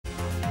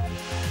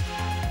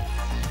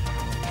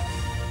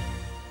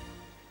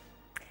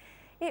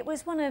It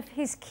was one of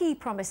his key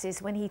promises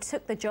when he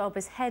took the job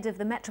as head of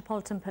the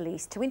Metropolitan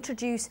Police to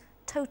introduce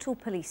total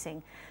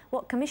policing.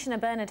 What Commissioner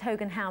Bernard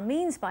Hogan-Howe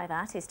means by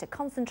that is to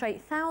concentrate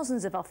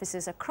thousands of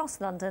officers across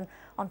London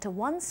onto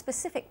one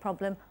specific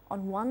problem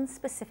on one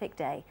specific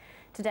day.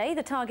 Today,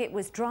 the target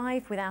was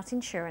drive without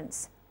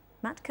insurance.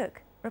 Matt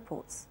Cook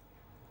reports.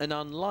 An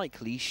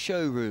unlikely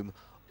showroom.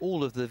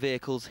 All of the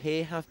vehicles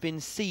here have been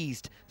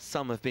seized,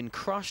 some have been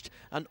crushed,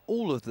 and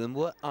all of them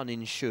were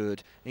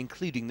uninsured,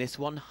 including this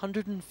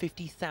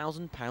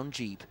 £150,000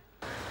 Jeep.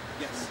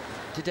 Yes.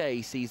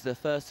 Today sees the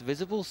first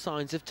visible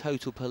signs of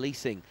total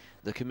policing,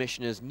 the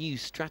Commissioner's new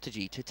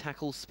strategy to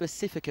tackle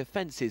specific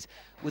offences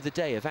with a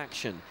day of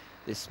action.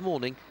 This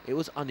morning, it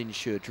was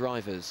uninsured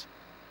drivers.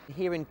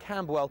 Here in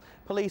Camberwell,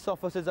 police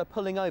officers are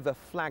pulling over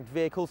flagged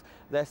vehicles.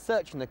 They're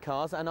searching the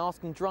cars and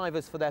asking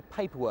drivers for their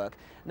paperwork.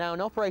 Now,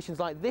 in operations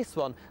like this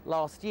one,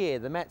 last year,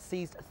 the Met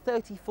seized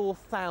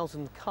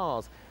 34,000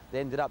 cars. They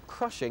ended up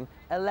crushing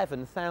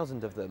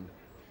 11,000 of them.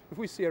 If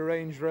we see a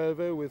Range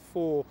Rover with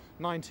 4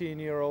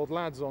 19-year-old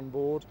lads on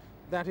board,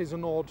 that is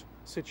an odd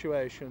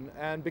situation.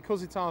 And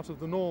because it's out of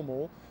the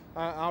normal,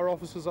 our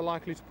officers are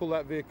likely to pull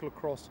that vehicle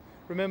across.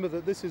 Remember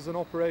that this is an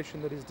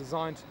operation that is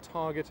designed to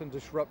target and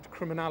disrupt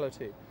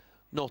criminality.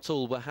 Not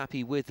all were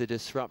happy with the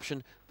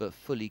disruption, but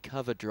fully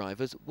covered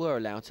drivers were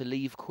allowed to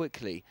leave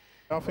quickly.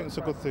 I think it's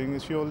a good thing.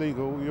 If you're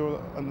legal, you're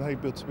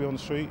unable to be on the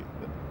street,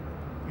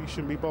 you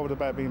shouldn't be bothered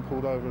about being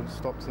pulled over and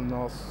stopped and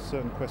asked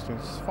certain questions.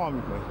 It's fine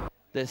with me.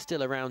 There's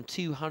still around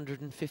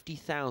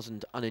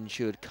 250,000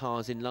 uninsured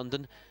cars in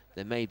London.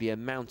 There may be a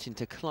mountain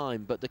to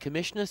climb, but the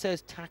Commissioner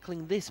says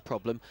tackling this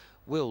problem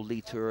will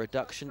lead to a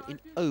reduction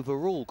in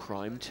overall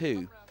crime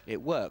too.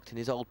 It worked in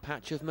his old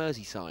patch of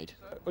Merseyside.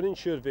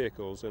 Uninsured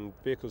vehicles and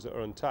vehicles that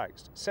are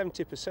untaxed,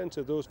 70%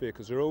 of those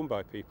vehicles are owned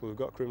by people who've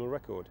got a criminal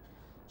record.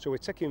 So we're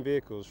taking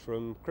vehicles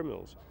from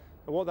criminals.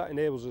 And what that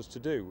enables us to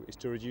do is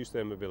to reduce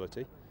their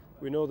mobility.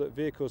 We know that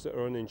vehicles that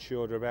are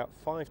uninsured are about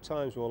 5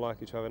 times more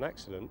likely to have an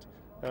accident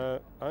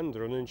and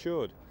are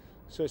uninsured.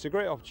 So it's a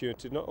great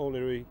opportunity to not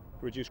only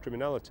reduce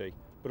criminality,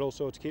 but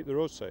also to keep the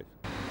roads safe.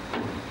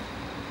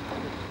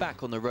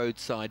 Back on the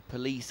roadside,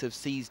 police have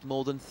seized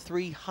more than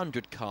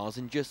 300 cars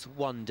in just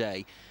one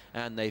day,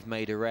 and they've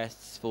made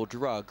arrests for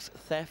drugs,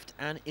 theft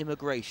and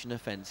immigration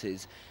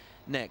offences.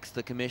 Next,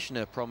 the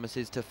Commissioner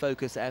promises to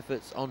focus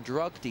efforts on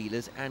drug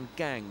dealers and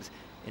gangs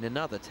in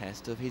another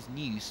test of his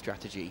new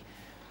strategy.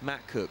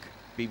 Matt Cook,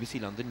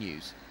 BBC London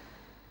News.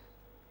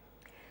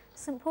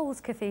 St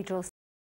Paul's Cathedral